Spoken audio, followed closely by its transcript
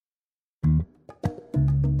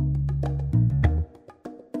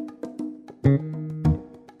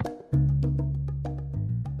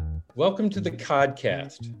Welcome to the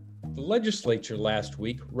Codcast. The legislature last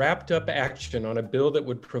week wrapped up action on a bill that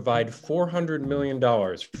would provide $400 million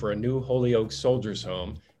for a new Holyoke Soldiers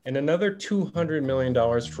Home and another $200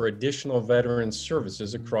 million for additional veteran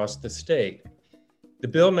services across the state. The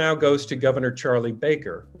bill now goes to Governor Charlie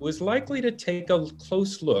Baker, who is likely to take a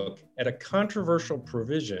close look at a controversial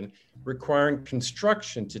provision requiring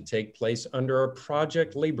construction to take place under a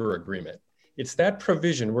project labor agreement. It's that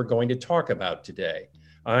provision we're going to talk about today.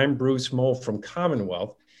 I'm Bruce Moll from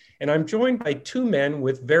CommonWealth, and I'm joined by two men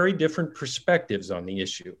with very different perspectives on the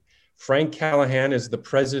issue. Frank Callahan is the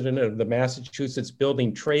president of the Massachusetts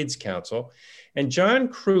Building Trades Council, and John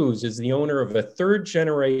Cruz is the owner of a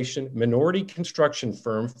third-generation minority construction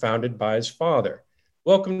firm founded by his father.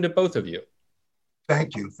 Welcome to both of you.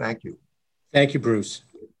 Thank you. Thank you. Thank you, Bruce.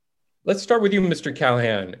 Let's start with you, Mr.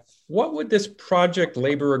 Callahan. What would this project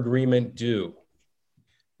labor agreement do?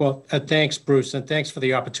 Well, thanks, Bruce, and thanks for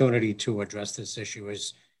the opportunity to address this issue.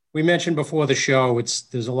 As we mentioned before the show,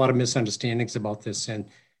 there's a lot of misunderstandings about this, and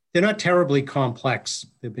they're not terribly complex.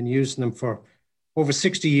 They've been using them for over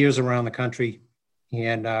 60 years around the country,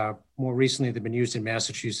 and more recently, they've been used in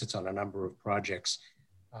Massachusetts on a number of projects.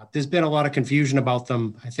 There's been a lot of confusion about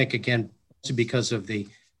them, I think, again, because of the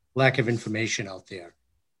lack of information out there.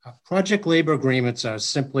 Project labor agreements are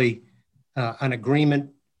simply an agreement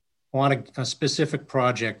on a specific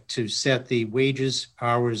project to set the wages,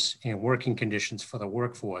 hours, and working conditions for the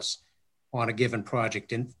workforce on a given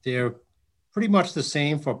project. And they're pretty much the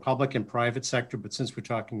same for public and private sector, but since we're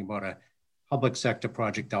talking about a public sector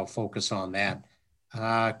project, I'll focus on that.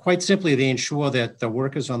 Quite simply, they ensure that the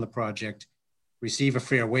workers on the project receive a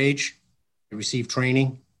fair wage, they receive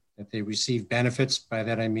training, that they receive benefits. By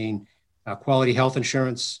that, I mean quality health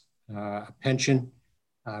insurance, a pension,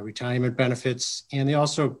 retirement benefits, and they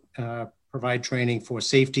also provide training for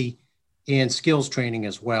safety and skills training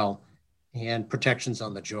as well, and protections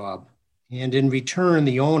on the job. And in return,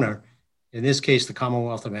 the owner, in this case, the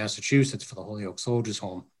Commonwealth of Massachusetts for the Holyoke Soldiers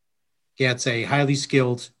Home, gets a highly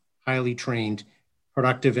skilled, highly trained,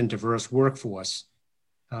 productive, and diverse workforce,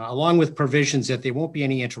 along with provisions that there won't be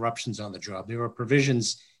any interruptions on the job. There are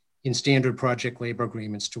provisions in standard project labor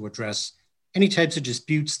agreements to address any types of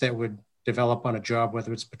disputes that would develop on a job,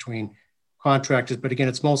 whether it's between contractors, but again,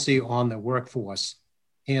 it's mostly on the workforce.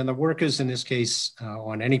 And the workers, in this case,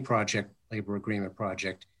 on any project, labor agreement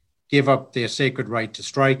project, give up their sacred right to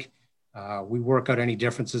strike. We work out any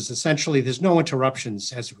differences. Essentially, there's no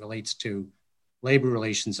interruptions as it relates to labor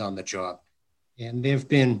relations on the job. And they've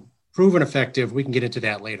been proven effective. We can get into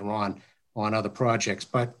that later on other projects.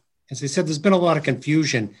 But as I said, there's been a lot of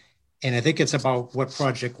confusion, and I think it's about what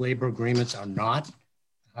project labor agreements are not.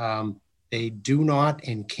 They do not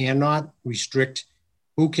and cannot restrict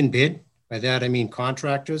who can bid. By that, I mean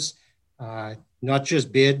contractors, not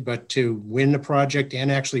just bid, but to win the project and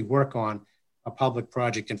actually work on a public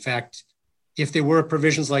project. In fact, if there were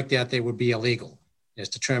provisions like that, they would be illegal, as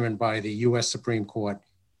determined by the U.S. Supreme Court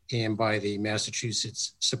and by the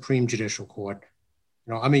Massachusetts Supreme Judicial Court.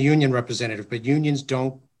 You know, I'm a union representative, but unions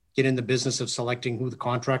don't get in the business of selecting who the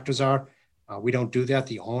contractors are. We don't do that.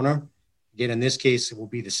 The owner, again, in this case, it will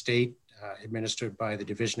be the state, administered by the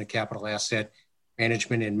Division of Capital Asset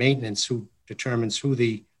Management and Maintenance, who determines who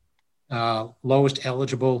the lowest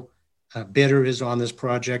eligible bidder is on this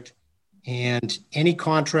project. And any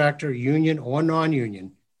contractor, union or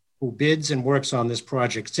non-union, who bids and works on this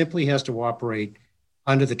project simply has to operate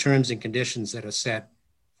under the terms and conditions that are set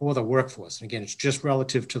for the workforce. And again, it's just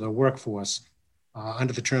relative to the workforce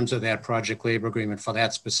under the terms of that project labor agreement for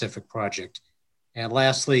that specific project. And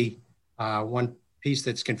lastly, one piece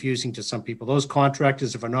that's confusing to some people, those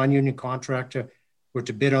contractors, if a non-union contractor were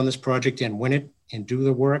to bid on this project and win it and do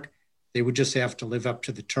the work, they would just have to live up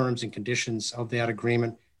to the terms and conditions of that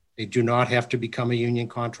agreement. They do not have to become a union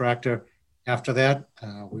contractor after that.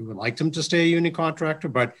 We would like them to stay a union contractor,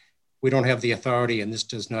 but we don't have the authority, and this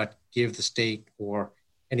does not give the state or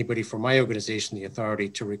anybody from my organization the authority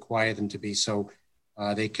to require them to be. So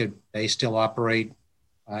they still operate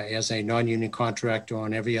as a non-union contractor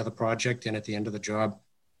on every other project, and at the end of the job,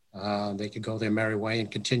 they could go their merry way and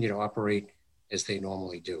continue to operate as they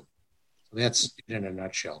normally do. So that's it in a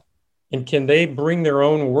nutshell. And can they bring their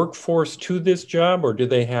own workforce to this job, or do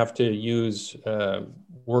they have to use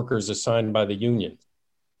workers assigned by the union?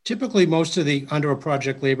 Typically, under a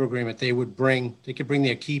project labor agreement, they could bring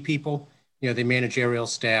their key people, the managerial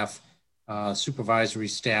staff, supervisory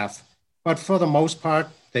staff, but for the most part,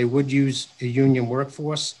 they would use a union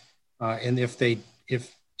workforce. And if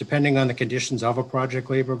depending on the conditions of a project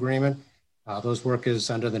labor agreement, those workers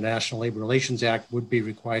under the National Labor Relations Act would be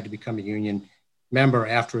required to become a union member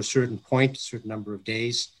after a certain point, a certain number of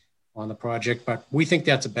days. on the project, but we think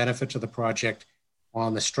that's a benefit to the project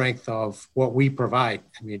on the strength of what we provide.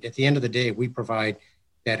 I mean, at the end of the day, we provide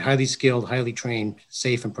that highly skilled, highly trained,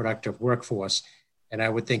 safe and productive workforce. And I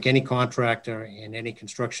would think any contractor and any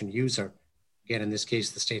construction user, again, in this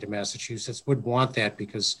case, the state of Massachusetts, would want that,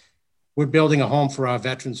 because we're building a home for our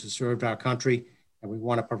veterans who served our country, and we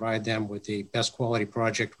want to provide them with the best quality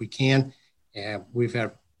project we can. And we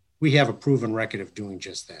have a proven record of doing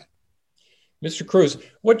just that. Mr. Cruz,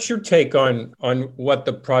 what's your take on what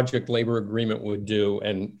the project labor agreement would do,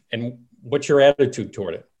 and what's your attitude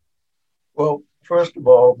toward it? Well, first of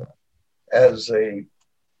all, as a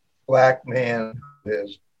Black man who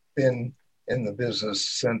has been in the business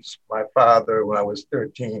since my father, when I was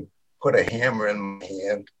 13, put a hammer in my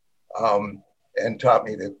hand and taught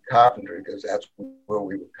me the carpentry, because that's where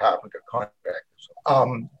we were carpenter contractors.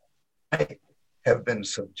 I have been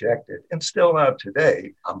subjected, and still are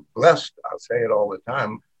today. I'm blessed. I'll say it all the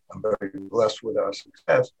time. I'm very blessed with our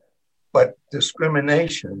success. But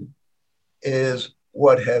discrimination is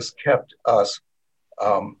what has kept us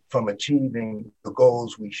from achieving the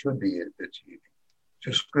goals we should be achieving.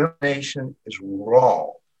 Discrimination is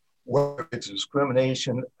wrong. Whether it's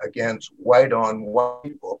discrimination against white on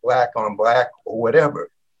white or black on black or whatever,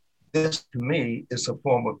 this to me is a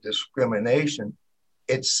form of discrimination.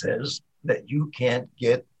 It says that you can't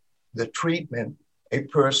get the treatment a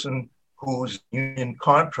person who's a union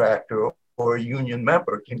contractor or a union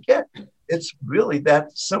member can get. It's really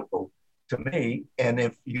that simple to me. And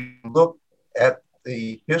if you look at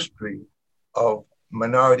the history of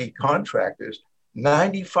minority contractors,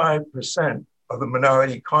 95% of the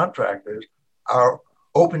minority contractors are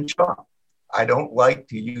open shop. I don't like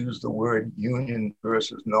to use the word union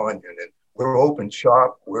versus non-union. We're open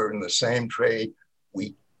shop. We're in the same trade.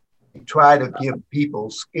 We try to give people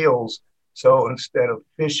skills so instead of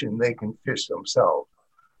fishing, they can fish themselves.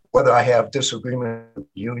 Whether I have disagreement with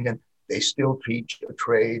the union, they still teach a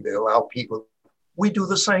trade. They allow people. We do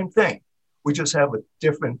the same thing. We just have a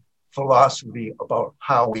different philosophy about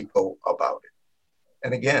how we go about it.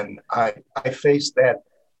 And again, I face that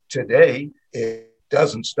today. It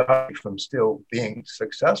doesn't stop me from still being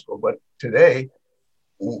successful, but today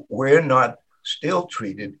we're not still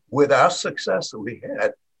treated with our success that we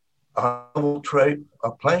had on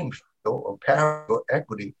a playing field or parallel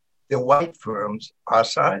equity. The white firms are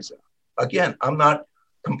sizing. Again, I'm not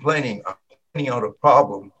complaining. I'm pointing out a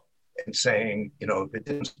problem and saying, if it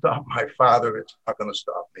didn't stop my father, it's not going to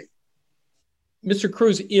stop me. Mr.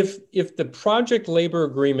 Cruz, if the project labor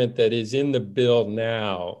agreement that is in the bill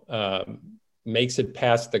now makes it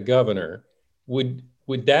past the governor, would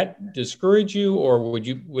that discourage you, or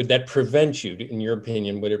would that prevent you, in your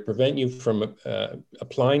opinion? Would it prevent you from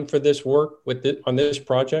applying for this work on this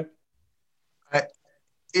project?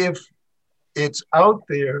 If it's out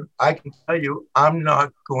there, I can tell you I'm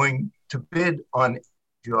not going to bid on a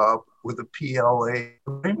job with a PLA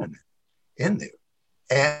agreement in there.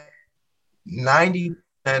 And 90%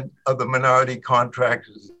 of the minority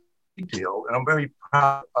contractors deal, and I'm very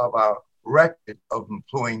proud of our record of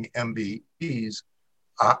employing MBEs,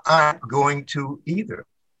 aren't going to either,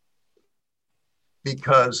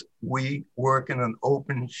 because we work in an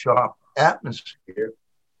open shop atmosphere.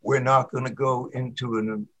 We're not going to go into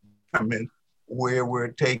an environment where we're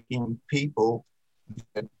taking people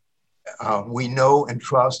that we know and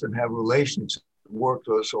trust and have relationships worked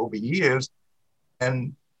with us over years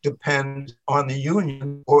and depend on the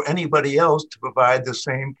union or anybody else to provide the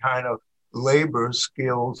same kind of labor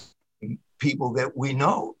skills and people that we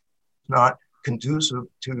know. It's not conducive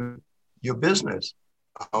to your business.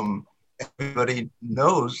 Everybody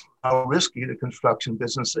knows how risky the construction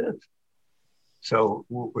business is. So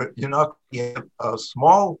you're not going to get a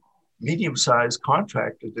small, medium-sized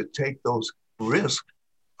contractor to take those risks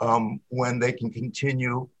when they can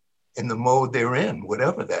continue in the mode they're in,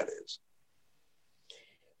 whatever that is.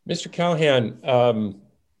 Mr. Callahan,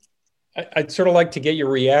 I'd sort of like to get your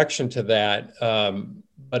reaction to that.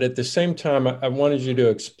 But at the same time, I wanted you to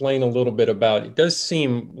explain a little bit about, it does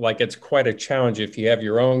seem like it's quite a challenge if you have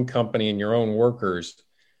your own company and your own workers.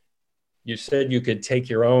 You said you could take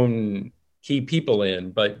your own key people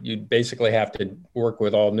in, but you'd basically have to work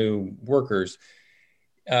with all new workers.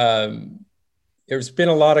 There's been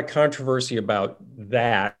a lot of controversy about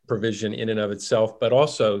that provision in and of itself, but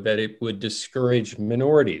also that it would discourage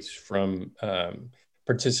minorities from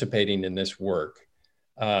participating in this work.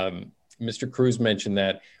 Mr. Cruz mentioned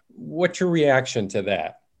that. What's your reaction to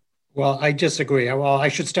that? Well, I disagree. Well, I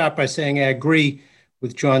should start by saying I agree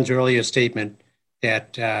with John's earlier statement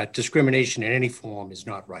that discrimination in any form is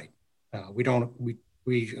not right.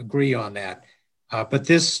 We agree on that. But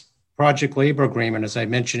this project labor agreement, as I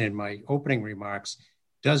mentioned in my opening remarks,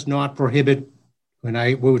 does not prohibit, and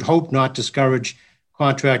I would hope not discourage,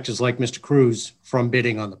 contractors like Mr. Cruz from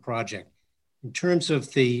bidding on the project. In terms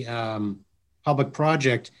of the public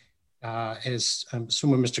project, as I'm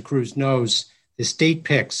assuming Mr. Cruz knows, the state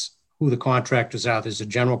picks who the contractors are. There's a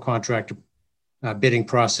general contractor bidding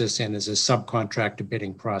process and there's a subcontractor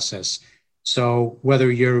bidding process. So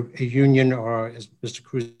whether you're a union or, as Mr.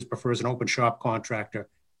 Cruz prefers, an open shop contractor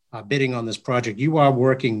bidding on this project, you are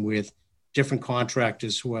working with different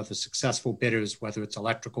contractors who are the successful bidders, whether it's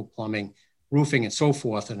electrical, plumbing, roofing, and so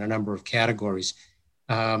forth, in a number of categories.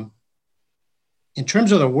 In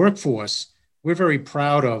terms of the workforce, we're very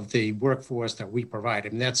proud of the workforce that we provide. I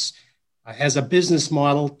mean, that's, as a business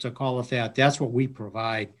model, to call it that, that's what we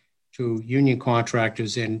provide to union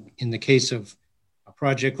contractors. And in the case of a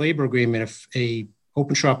project labor agreement, if a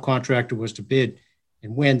open shop contractor was to bid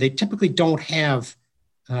and win, they typically don't have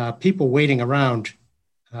people waiting around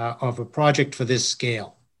of a project for this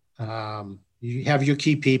scale. You have your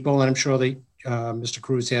key people, and I'm sure that Mr.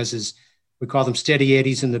 Cruz has his, we call them steady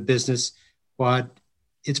 80s in the business, but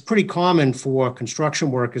it's pretty common for construction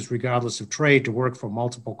workers, regardless of trade, to work for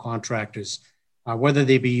multiple contractors, whether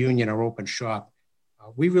they be union or open shop.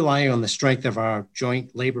 We rely on the strength of our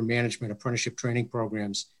joint labor management apprenticeship training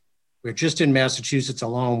programs. We're just in Massachusetts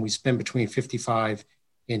alone, we spend between $55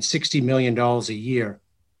 and $60 million a year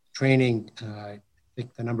training. I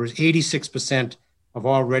think the number is 86% of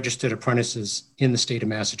all registered apprentices in the state of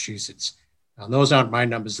Massachusetts. Now, those aren't my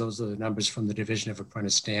numbers, those are the numbers from the Division of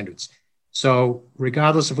Apprentice Standards. So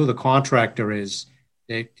regardless of who the contractor is,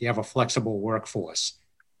 they have a flexible workforce.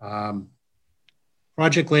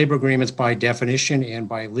 Project labor agreements, by definition and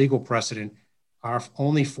by legal precedent, are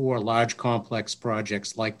only for large complex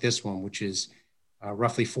projects like this one, which is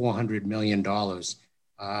roughly $400 million.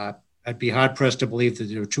 I'd be hard pressed to believe that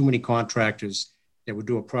there are too many contractors that would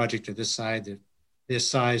do a project of this size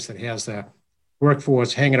that has the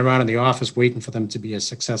workforce hanging around in the office waiting for them to be a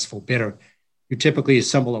successful bidder. You typically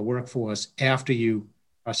assemble a workforce after you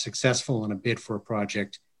are successful in a bid for a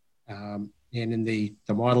project. And in the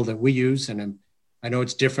model that we use, and I know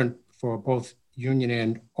it's different for both union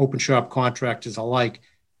and open shop contractors alike,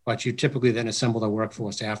 but you typically then assemble the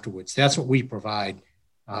workforce afterwards. That's what we provide,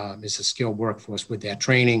 is a skilled workforce with that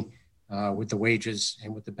training, with the wages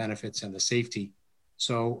and with the benefits and the safety.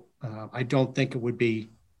 So I don't think it would be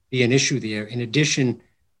an issue there. In addition,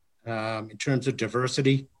 in terms of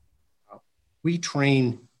diversity, we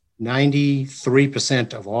train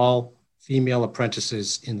 93% of all female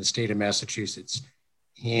apprentices in the state of Massachusetts,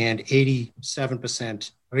 and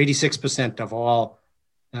 87% or 86% of all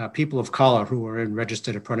people of color who are in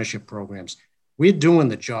registered apprenticeship programs. We're doing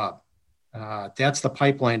the job. That's the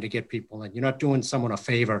pipeline to get people in. You're not doing someone a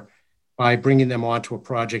favor by bringing them onto a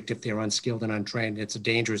project if they're unskilled and untrained. It's a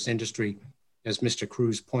dangerous industry, as Mr.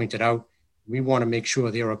 Cruz pointed out. We want to make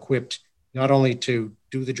sure they're equipped not only to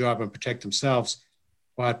do the job and protect themselves,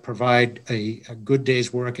 but provide a good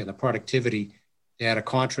day's work and the productivity that a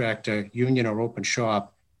contractor, union or open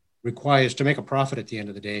shop, requires to make a profit at the end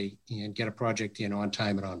of the day and get a project in on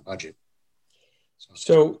time and on budget.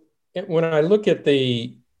 So when I look at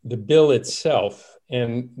the bill itself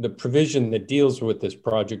and the provision that deals with this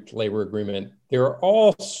project labor agreement, there are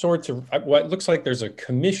all sorts of, what looks like there's a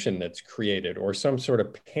commission that's created or some sort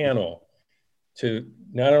of panel to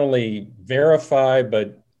not only verify,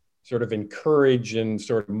 but sort of encourage and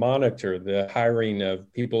sort of monitor the hiring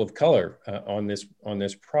of people of color on this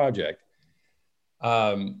project.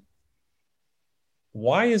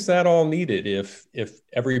 Why is that all needed if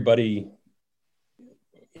everybody?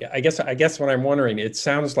 I guess what I'm wondering, it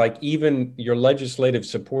sounds like even your legislative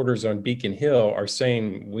supporters on Beacon Hill are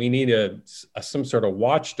saying we need some sort of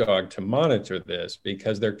watchdog to monitor this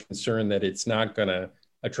because they're concerned that it's not going to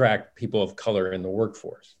attract people of color in the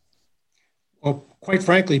workforce. Well, quite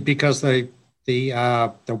frankly, because both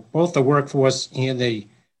the workforce and the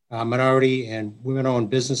minority and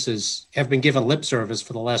women-owned businesses have been given lip service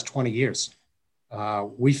for the last 20 years.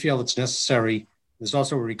 We feel it's necessary. There's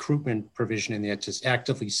also a recruitment provision in there to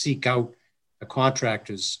actively seek out the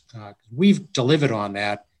contractors. We've delivered on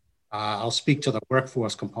that. I'll speak to the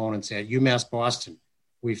workforce components at UMass Boston.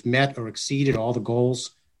 We've met or exceeded all the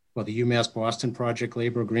goals for the UMass Boston project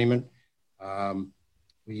labor agreement.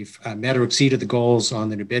 We've met or exceeded the goals on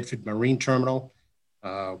the New Bedford Marine Terminal.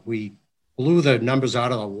 We blew the numbers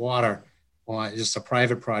out of the water. It's a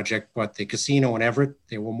private project, but the casino in Everett,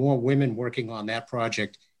 there were more women working on that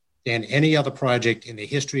project than any other project in the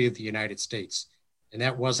history of the United States. And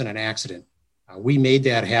that wasn't an accident. We made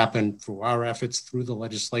that happen through our efforts, through the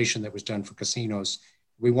legislation that was done for casinos.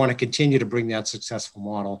 We want to continue to bring that successful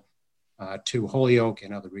model to Holyoke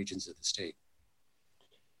and other regions of the state.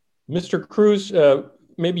 Mr. Cruz,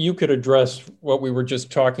 maybe you could address what we were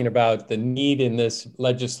just talking about, the need in this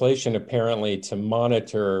legislation apparently to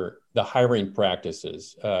monitor the hiring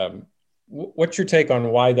practices. What's your take on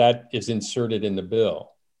why that is inserted in the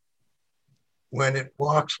bill? When it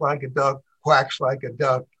walks like a duck, quacks like a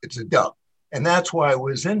duck, it's a duck. And that's why it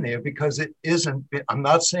was in there, because it isn't, I'm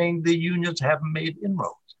not saying the unions haven't made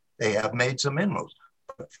inroads. They have made some inroads,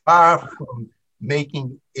 but far from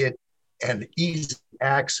making it an easy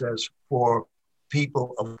access for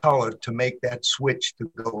people of color to make that switch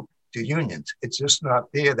to go to unions. It's just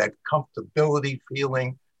not there, that comfortability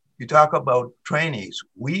feeling. You talk about trainees.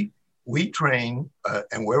 We train,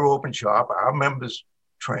 and we're open shop. Our members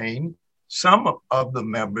train. Some of the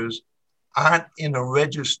members aren't in a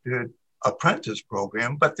registered apprentice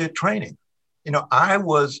program, but they're training. You know, I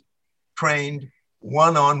was trained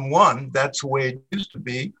one-on-one. That's the way it used to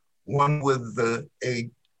be. One with a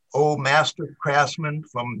old master craftsman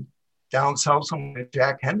from down south somewhere,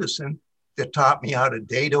 Jack Henderson, that taught me how to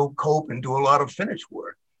dado, cope, and do a lot of finish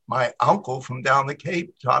work. My uncle from down the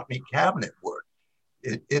Cape taught me cabinet work.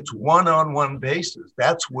 It's one-on-one basis.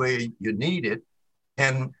 That's where you need it.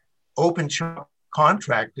 And open shop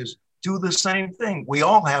contractors do the same thing. We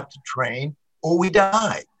all have to train or we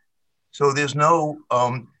die. So there's no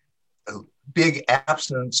big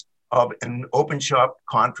absence of, and open shop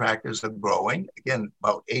contractors are growing. Again,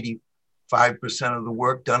 about 85% of the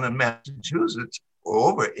work done in Massachusetts,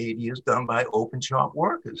 or over 80, is done by open shop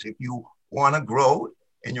workers. If you want to grow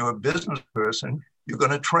and you're a business person, you're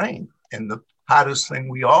going to train. And the hardest thing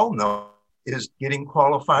we all know is getting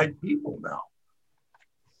qualified people now.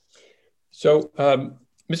 So,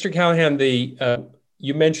 Mr. Callahan,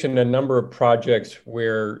 you mentioned a number of projects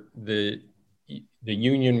where the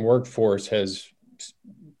union workforce has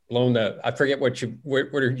blown I forget what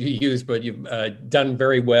word you used, but you've done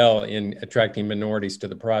very well in attracting minorities to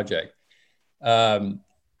the project.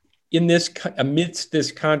 Amidst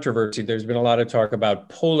this controversy, there's been a lot of talk about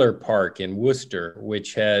Polar Park in Worcester,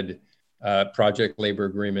 which had project labor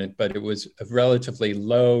agreement, but it was a relatively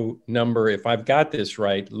low number. If I've got this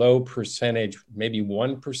right, low percentage, maybe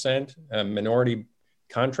 1% minority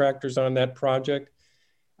contractors on that project.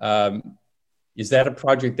 Is that a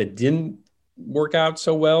project that didn't work out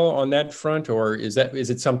so well on that front, or is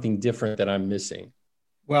it something different that I'm missing?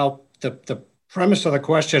 Well, the premise of the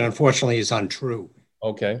question, unfortunately, is untrue.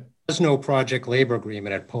 Okay. There's no project labor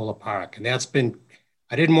agreement at Polar Park, and I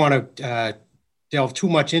didn't want to delve too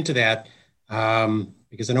much into that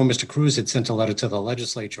because I know Mr. Cruz had sent a letter to the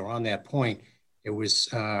legislature on that point. It was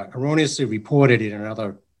erroneously reported in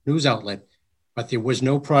another news outlet, but there was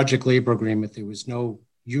no project labor agreement. There was no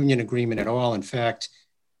union agreement at all. In fact,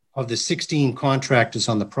 of the 16 contractors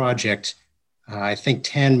on the project, I think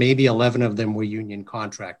 10, maybe 11 of them were union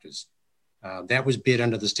contractors. That was bid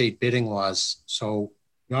under the state bidding laws. So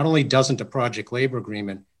not only doesn't a project labor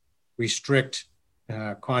agreement restrict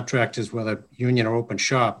contractors, whether union or open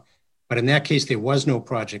shop, but in that case, there was no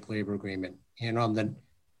project labor agreement. And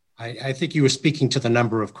I think you were speaking to the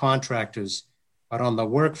number of contractors, but on the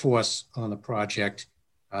workforce on the project,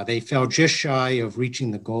 they fell just shy of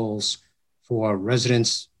reaching the goals for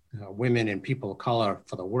residents, women, and people of color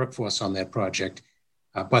for the workforce on that project.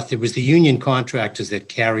 But there was the union contractors that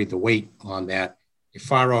carried the weight on that. They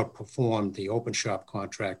far outperformed the open shop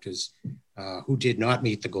contractors who did not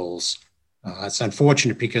meet the goals. It's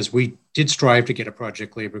unfortunate because we did strive to get a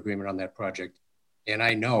project labor agreement on that project. And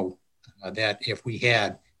I know that if we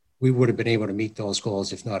had, we would have been able to meet those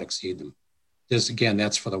goals, if not exceed them. Again,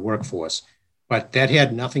 that's for the workforce. But that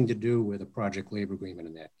had nothing to do with a project labor agreement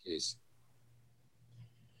in that case.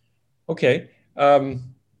 Okay.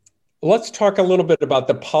 Let's talk a little bit about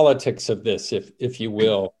the politics of this, if you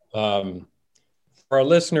will. For our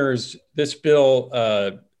listeners, this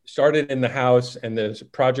bill started in the House and the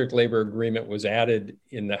project labor agreement was added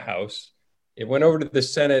in the House. It went over to the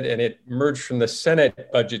Senate and it merged from the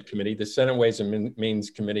Senate Budget Committee, the Senate Ways and Means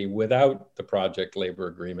Committee, without the project labor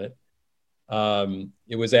agreement.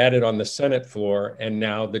 It was added on the Senate floor, and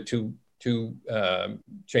now the two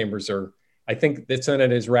chambers are, I think the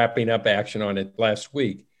Senate is wrapping up action on it last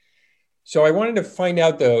week. So I wanted to find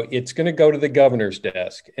out, though, it's going to go to the governor's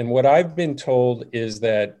desk. And what I've been told is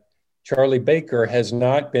that Charlie Baker has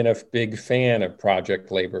not been a big fan of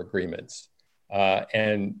project labor agreements,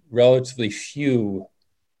 and relatively few,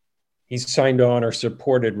 he's signed on or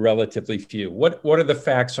supported relatively few. What are the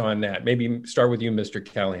facts on that? Maybe start with you, Mr.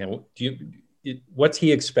 Callahan. What's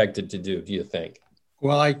he expected to do, do you think?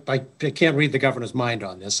 Well, I can't read the governor's mind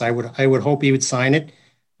on this. I would hope he would sign it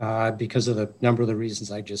because of the number of the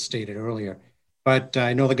reasons I just stated earlier. but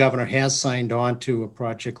I know the governor has signed on to a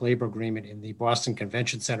project labor agreement in the Boston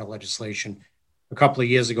Convention Center legislation a couple of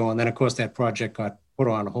years ago. And then, of course, that project got put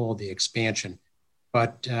on hold, the expansion.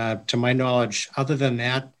 But to my knowledge, other than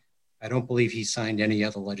that, I don't believe he signed any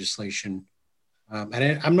other legislation.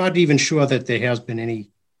 And I'm not even sure that there has been any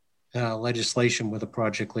legislation with a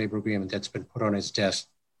project labor agreement that's been put on his desk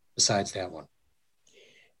besides that one.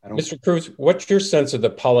 Mr. Cruz, what's your sense of the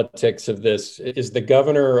politics of this? Is the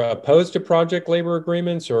governor opposed to project labor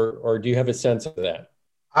agreements, or do you have a sense of that?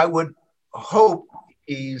 I would hope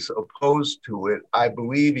he's opposed to it. I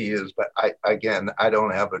believe he is, but I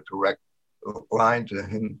don't have a direct line to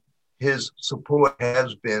him. His support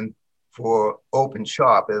has been for open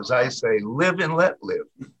shop. As I say, live and let live.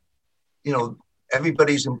 You know,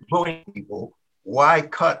 everybody's employing people. Why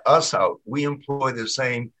cut us out? We employ the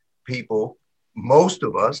same people. Most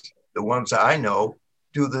of us, the ones I know,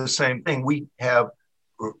 do the same thing. We have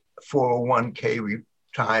 401k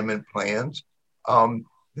retirement plans.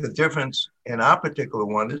 The difference in our particular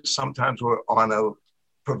one is sometimes we're on a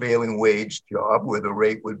prevailing wage job where the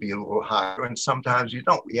rate would be a little higher, and sometimes you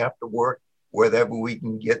don't. We have to work wherever we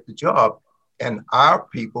can get the job. And our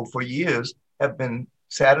people for years have been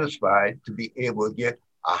satisfied to be able to get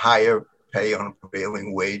a higher pay on a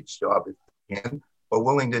prevailing wage job if they can, but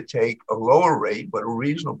willing to take a lower rate, but a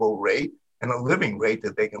reasonable rate and a living rate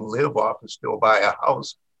that they can live off and still buy a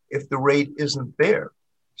house if the rate isn't there.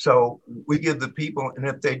 So we give the people, and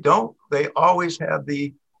if they don't, they always have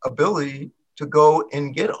the ability to go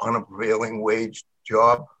and get on a prevailing wage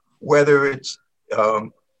job, whether it's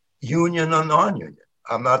union or non-union.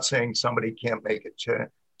 I'm not saying somebody can't make a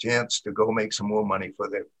chance to go make some more money for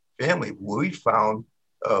their family. We found,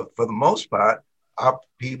 for the most part, our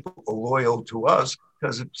people are loyal to us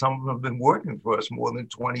because some of them have been working for us more than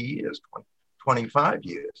 20 years, 25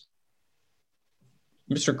 years.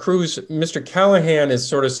 Mr. Cruz, Mr. Callahan has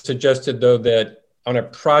sort of suggested, though, that on a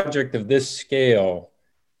project of this scale,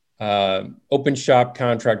 open shop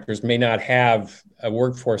contractors may not have a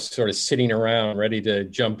workforce sort of sitting around ready to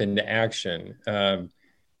jump into action.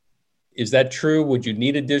 Is that true? Would you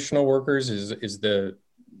need additional workers?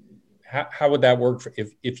 How would that work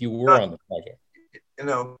if you were on the project? You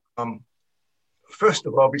know, first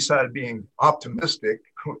of all, besides being optimistic,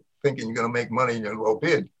 thinking you're going to make money in your low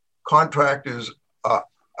bid, contractors are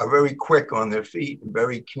very quick on their feet and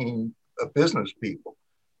very keen business people.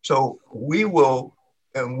 So we will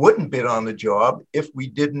and wouldn't bid on the job if we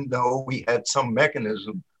didn't know we had some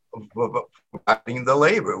mechanism of providing the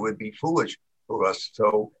labor. It would be foolish for us.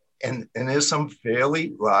 So, and there's some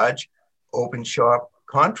fairly large open shop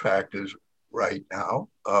contractors right now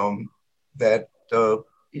that are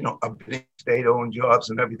bidding state-owned jobs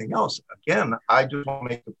and everything else. Again, I just want to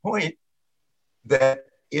make the point that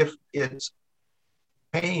if it's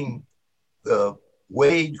paying the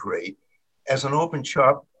wage rate as an open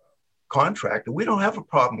shop contractor, we don't have a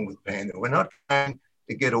problem with paying them. We're not trying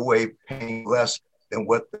to get away paying less than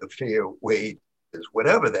what the fair wage is,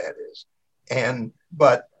 whatever that is.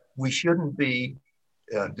 But we shouldn't be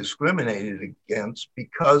discriminated against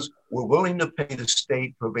because we're willing to pay the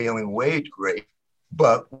state prevailing wage rate,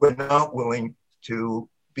 but we're not willing to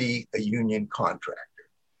be a union contractor.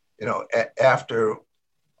 You know, after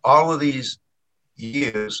all of these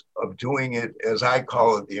years of doing it, as I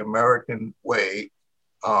call it, the American way,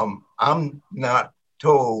 I'm not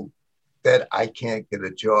told that I can't get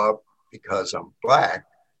a job because I'm Black.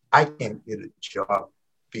 I can't get a job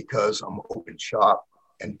because I'm open shop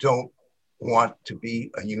and don't want to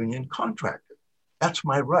be a union contractor. That's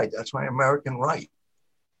my right. That's my American right.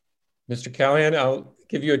 Mr. Callahan, I'll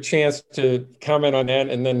give you a chance to comment on that,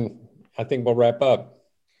 and then I think we'll wrap up.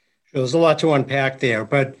 There's a lot to unpack there,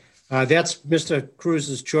 but that's Mr.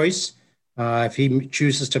 Cruz's choice if he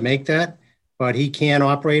chooses to make that, but he can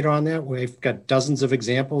operate on that. We've got dozens of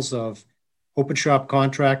examples of open shop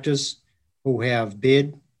contractors who have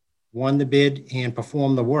won the bid, and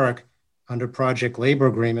performed the work under project labor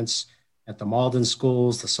agreements at the Malden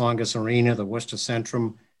Schools, the Songus Arena, the Worcester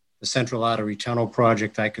Centrum, the Central Artery Tunnel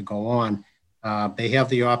Project. I could go on. They have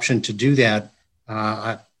the option to do that.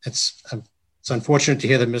 It's unfortunate to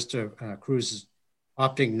hear that Mr. Cruz is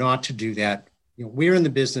opting not to do that. You know, we're in the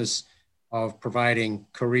business of providing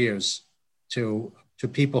careers to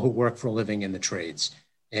people who work for a living in the trades.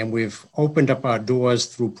 And we've opened up our doors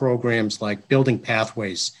through programs like Building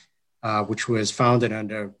Pathways, which was founded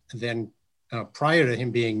under prior to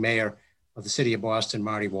him being mayor of the city of Boston,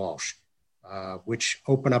 Marty Walsh, which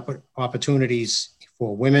open up opportunities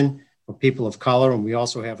for women, for people of color. And we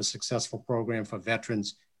also have a successful program for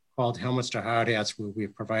veterans called Helmets to Hard Hats, where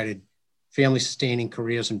we've provided family sustaining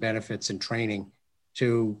careers and benefits and training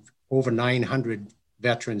to over 900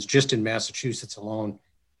 veterans just in Massachusetts alone.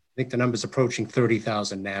 I think the number's approaching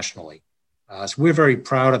 30,000 nationally. So we're very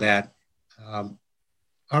proud of that.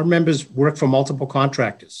 Our members work for multiple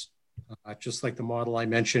contractors, just like the model I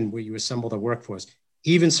mentioned where you assemble the workforce.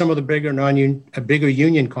 Even some of the bigger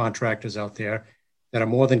union contractors out there that are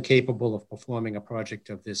more than capable of performing a project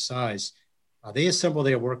of this size, they assemble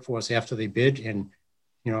their workforce after they bid. And,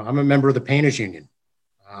 I'm a member of the painters union.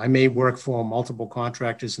 I may work for multiple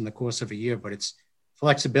contractors in the course of a year, but it's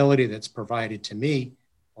flexibility that's provided to me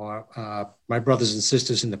or my brothers and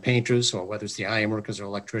sisters in the painters, or whether it's the ironworkers or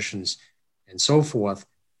electricians and so forth.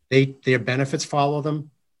 Their benefits follow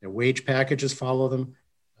them. Their wage packages follow them.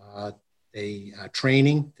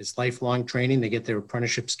 Training, there's lifelong training. They get their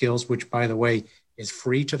apprenticeship skills, which, by the way, is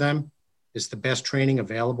free to them. It's the best training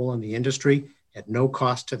available in the industry at no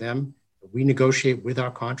cost to them. We negotiate with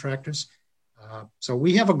our contractors. So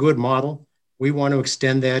we have a good model. We want to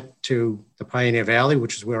extend that to the Pioneer Valley,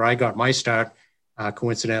 which is where I got my start,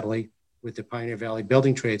 coincidentally, with the Pioneer Valley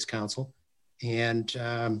Building Trades Council. And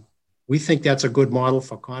we think that's a good model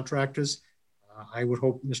for contractors. I would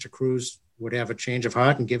hope Mr. Cruz would have a change of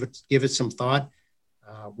heart and give it some thought.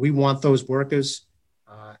 We want those workers,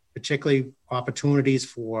 particularly opportunities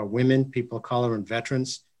for women, people of color, and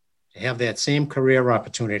veterans to have that same career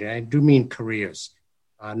opportunity. I do mean careers,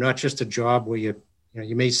 not just a job where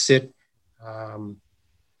you may sit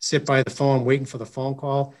by the phone waiting for the phone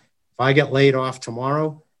call. If I get laid off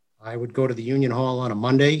tomorrow, I would go to the union hall on a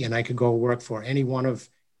Monday and I could go work for any one of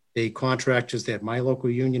the contractors that my local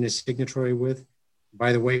union is signatory with.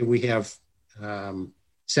 By the way, we have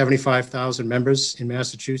 75,000 members in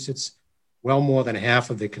Massachusetts, well more than half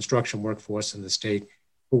of the construction workforce in the state,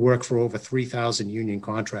 who work for over 3,000 union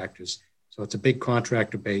contractors. So it's a big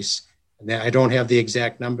contractor base. And I don't have the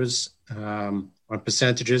exact numbers on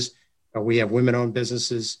percentages, but we have women-owned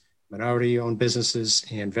businesses, minority-owned businesses,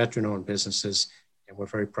 and veteran-owned businesses, and we're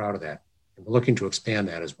very proud of that. And we're looking to expand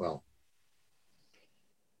that as well.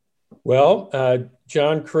 Well,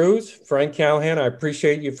 John Cruz, Frank Callahan, I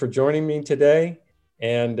appreciate you for joining me today.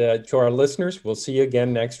 And to our listeners, we'll see you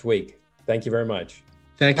again next week. Thank you very much.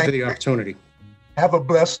 Thank you for the opportunity. Have a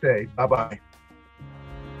blessed day. Bye-bye.